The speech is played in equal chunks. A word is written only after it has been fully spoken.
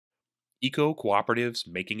Eco-cooperatives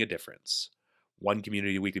making a difference. One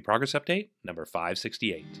Community Weekly Progress Update, number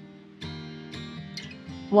 568.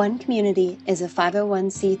 One Community is a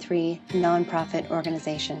 501c3 nonprofit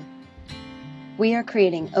organization. We are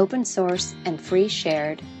creating open source and free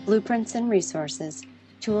shared blueprints and resources,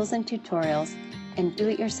 tools and tutorials, and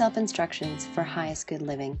do-it-yourself instructions for highest good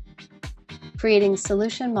living. Creating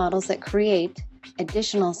solution models that create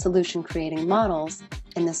additional solution creating models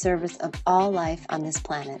in the service of all life on this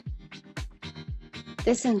planet.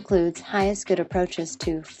 This includes highest good approaches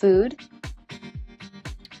to food,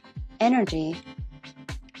 energy,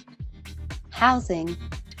 housing,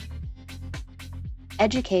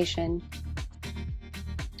 education,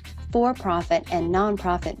 for-profit and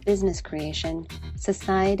non-profit business creation,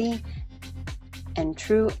 society, and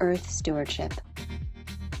true earth stewardship.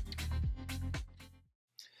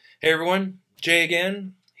 Hey everyone, Jay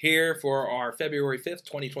again, here for our February 5th,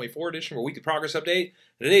 2024 edition of our Weekly Progress Update.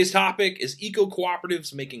 And today's topic is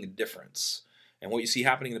eco-cooperatives making a difference. And what you see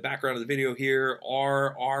happening in the background of the video here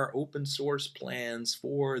are our open source plans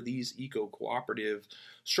for these eco-cooperative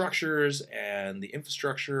structures and the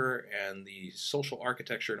infrastructure and the social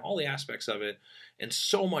architecture and all the aspects of it, and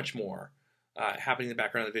so much more happening in the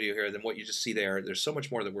background of the video here than what you just see there. There's so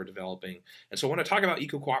much more that we're developing. And so I want to talk about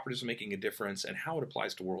eco-cooperatives making a difference and how it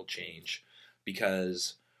applies to world change,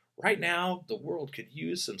 because right now the world could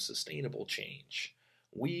use some sustainable change.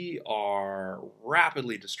 We are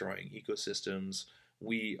rapidly destroying ecosystems.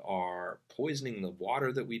 We are poisoning the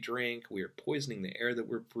water that we drink. We are poisoning the air that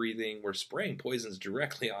we're breathing. We're spraying poisons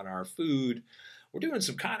directly on our food. We're doing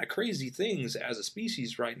some kind of crazy things as a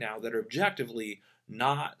species right now that are objectively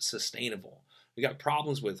not sustainable. We got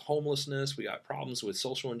problems with homelessness. We got problems with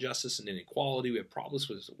social injustice and inequality. We have problems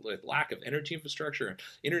with lack of energy infrastructure and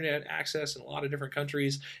internet access in a lot of different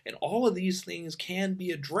countries. And all of these things can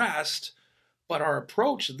be addressed, but our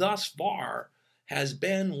approach thus far has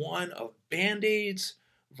been one of band-aids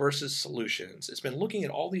versus solutions. It's been looking at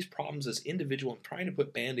all these problems as individual and trying to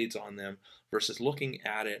put band-aids on them versus looking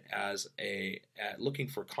at it as looking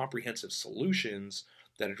for comprehensive solutions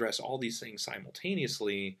that address all these things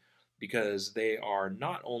simultaneously, because they are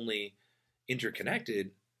not only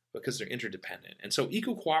interconnected, because they're interdependent. And so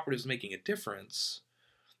eco-cooperatives making a difference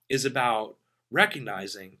is about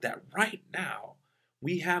recognizing that right now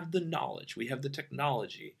we have the knowledge, we have the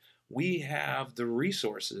technology, we have the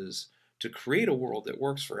resources to create a world that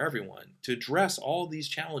works for everyone, to address all these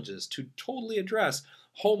challenges, to totally address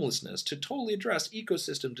homelessness, to totally address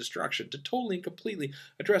ecosystem destruction, to totally and completely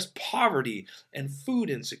address poverty and food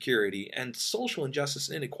insecurity and social injustice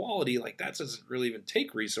and inequality. Like, that doesn't really even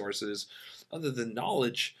take resources other than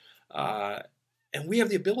knowledge. And we have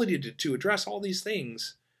the ability to address all these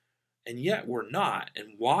things, and yet we're not.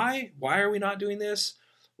 And why? Why are we not doing this?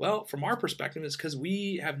 Well, from our perspective, it's because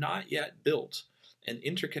we have not yet built an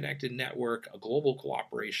interconnected network, a global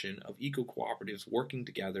cooperation of eco-cooperatives working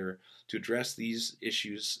together to address these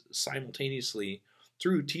issues simultaneously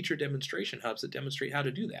through teacher demonstration hubs that demonstrate how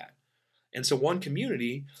to do that. And so One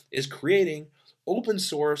Community is creating open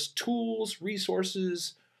source tools,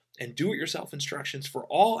 resources, and do-it-yourself instructions for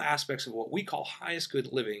all aspects of what we call highest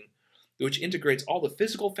good living, which integrates all the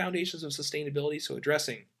physical foundations of sustainability, so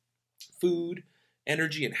addressing food,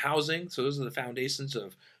 energy, and housing. So those are the foundations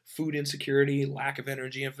of food insecurity, lack of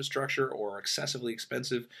energy infrastructure, or excessively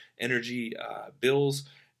expensive energy bills,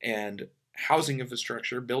 and housing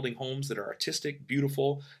infrastructure, building homes that are artistic,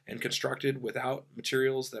 beautiful, and constructed without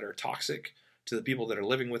materials that are toxic to the people that are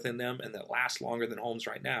living within them and that last longer than homes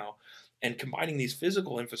right now, and combining these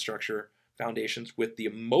physical infrastructure foundations with the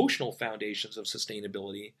emotional foundations of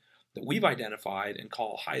sustainability that we've identified and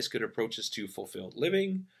call highest good approaches to fulfilled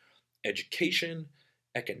living, education,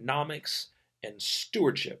 economics, and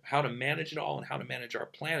stewardship, how to manage it all and how to manage our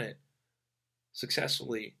planet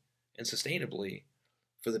successfully and sustainably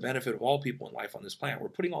for the benefit of all people in life on this planet. We're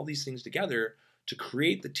putting all these things together to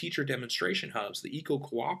create the teacher demonstration hubs, the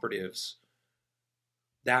eco-cooperatives,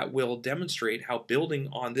 that will demonstrate how building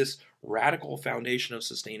on this radical foundation of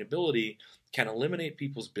sustainability can eliminate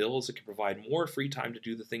people's bills. It can provide more free time to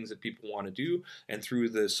do the things that people want to do, and through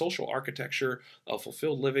the social architecture of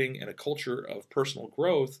fulfilled living and a culture of personal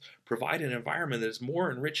growth, provide an environment that is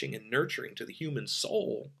more enriching and nurturing to the human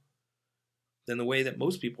soul than the way that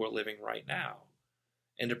most people are living right now.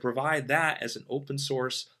 And to provide that as an open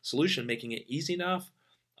source solution, making it easy enough,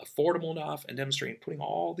 affordable enough, and demonstrating putting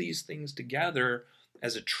all these things together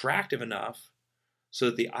as attractive enough so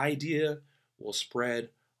that the idea will spread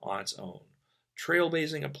on its own.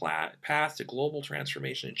 Trailblazing a path to global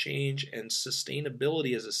transformation and change and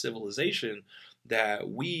sustainability as a civilization that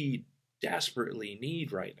we desperately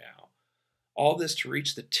need right now. All this to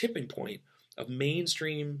reach the tipping point of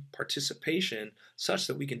mainstream participation such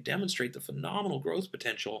that we can demonstrate the phenomenal growth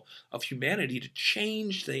potential of humanity to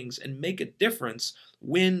change things and make a difference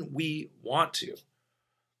when we want to.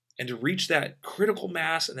 And to reach that critical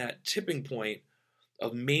mass and that tipping point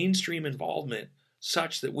of mainstream involvement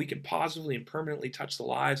such that we can positively and permanently touch the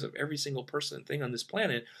lives of every single person and thing on this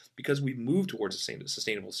planet because we've moved towards a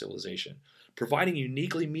sustainable civilization, providing a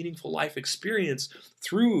uniquely meaningful life experience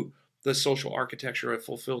through the social architecture of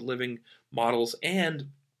fulfilled living models and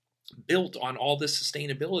built on all this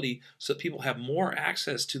sustainability so that people have more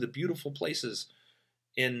access to the beautiful places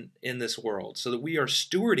in this world, so that we are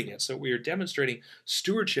stewarding it, so we are demonstrating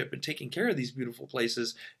stewardship and taking care of these beautiful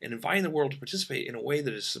places and inviting the world to participate in a way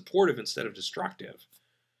that is supportive instead of destructive.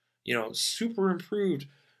 Super improved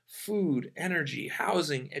food, energy,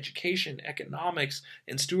 housing, education, economics,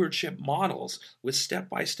 and stewardship models with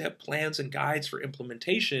step-by-step plans and guides for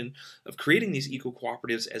implementation of creating these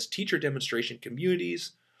eco-cooperatives as teacher demonstration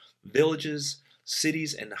communities, villages,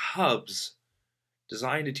 cities, and hubs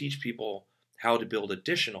designed to teach people how to build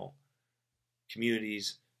additional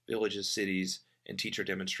communities, villages, cities, and teacher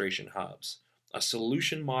demonstration hubs. A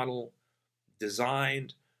solution model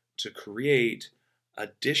designed to create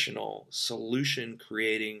additional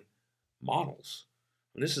solution-creating models.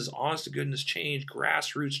 And this is honest-to-goodness change,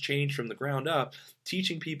 grassroots change from the ground up,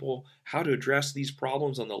 teaching people how to address these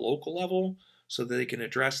problems on the local level so that they can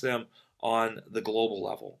address them on the global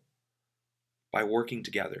level by working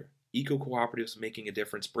together. Eco-cooperatives making a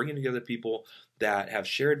difference, bringing together people that have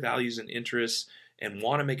shared values and interests and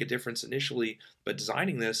want to make a difference initially, but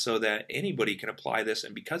designing this so that anybody can apply this,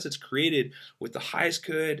 and because it's created with the highest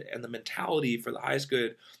good and the mentality for the highest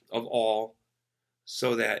good of all,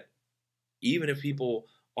 so that even if people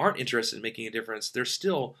aren't interested in making a difference, they're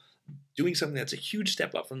still doing something that's a huge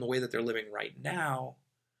step up from the way that they're living right now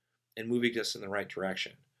and moving us in the right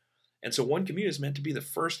direction. And so One Community is meant to be the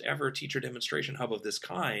first ever teacher demonstration hub of this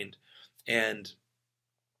kind and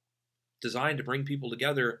designed to bring people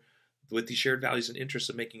together with these shared values and interests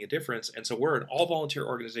of making a difference. And so we're an all-volunteer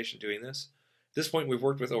organization doing this. At this point, we've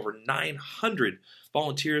worked with over 900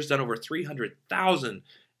 volunteers, done over 300,000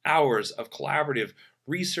 hours of collaborative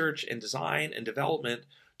research and design and development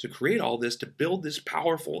to create all this, to build this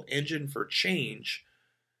powerful engine for change,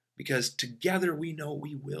 because together we know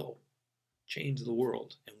we will change the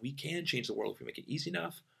world. And we can change the world if we make it easy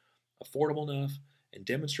enough, affordable enough, and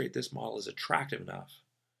demonstrate this model is attractive enough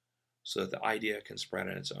so that the idea can spread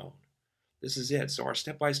on its own. This is it. So our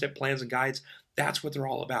step-by-step plans and guides, that's what they're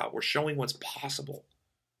all about. We're showing what's possible.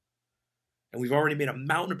 And we've already made a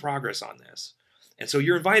mountain of progress on this. And so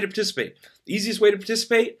you're invited to participate. The easiest way to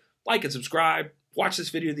participate, like and subscribe, watch this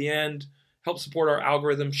video to the end, help support our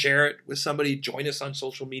algorithm, share it with somebody, join us on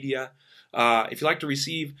social media. If you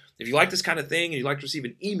like this kind of thing and you'd like to receive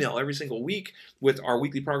an email every single week with our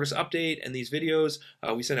weekly progress update and these videos,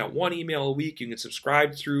 we send out one email a week. You can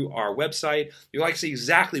subscribe through our website. If you'd like to see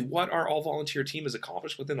exactly what our all-volunteer team has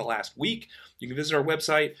accomplished within the last week, you can visit our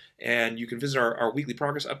website and you can visit our weekly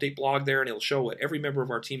progress update blog there, and it'll show what every member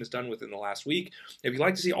of our team has done within the last week. If you'd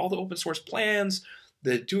like to see all the open source plans,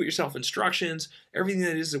 the do-it-yourself instructions, everything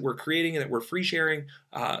that is that we're creating and that we're free sharing,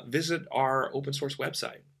 visit our open source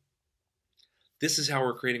website. This is how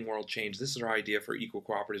we're creating world change. This is our idea for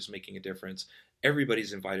eco-cooperatives making a difference.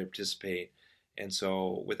 Everybody's invited to participate. And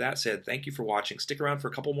so with that said, thank you for watching. Stick around for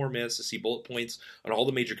a couple more minutes to see bullet points on all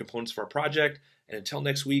the major components of our project. And until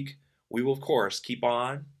next week, we will, of course, keep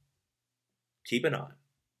on keeping on.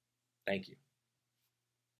 Thank you.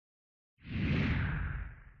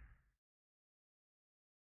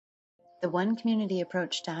 The One Community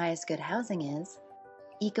approach to highest good housing is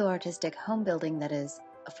eco-artistic home building that is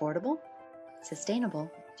affordable, sustainable,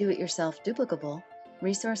 do-it-yourself duplicable,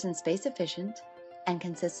 resource and space efficient, and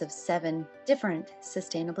consists of 7 different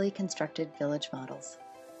sustainably constructed village models.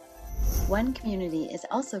 One Community is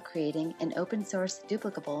also creating an open-source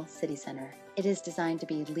duplicable city center. It is designed to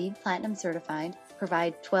be LEED Platinum certified,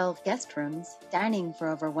 provide 12 guest rooms, dining for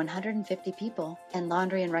over 150 people, and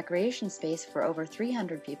laundry and recreation space for over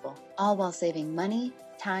 300 people, all while saving money,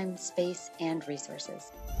 time, space, and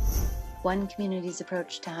resources. One Community's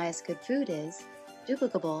approach to highest good food is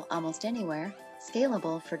duplicable almost anywhere,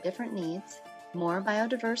 scalable for different needs, more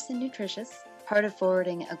biodiverse and nutritious, part of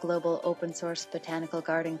forwarding a global open source botanical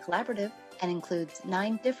garden collaborative, and includes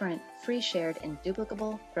 9 different free shared and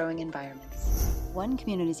duplicable growing environments. One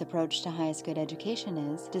Community's approach to highest good education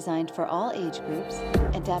is designed for all age groups,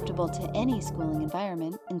 adaptable to any schooling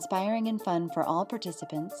environment, inspiring and fun for all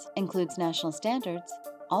participants, includes national standards,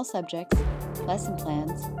 all subjects, lesson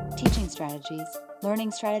plans, teaching strategies,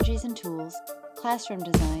 learning strategies and tools, classroom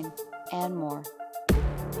design, and more.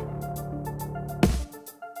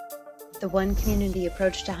 The One Community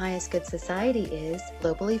approach to highest good society is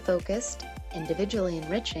globally focused, individually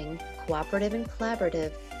enriching, cooperative and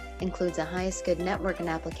collaborative, includes a highest good network and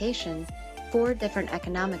application, 4 different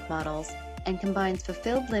economic models, and combines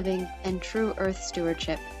fulfilled living and true earth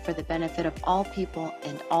stewardship for the benefit of all people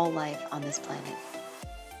and all life on this planet.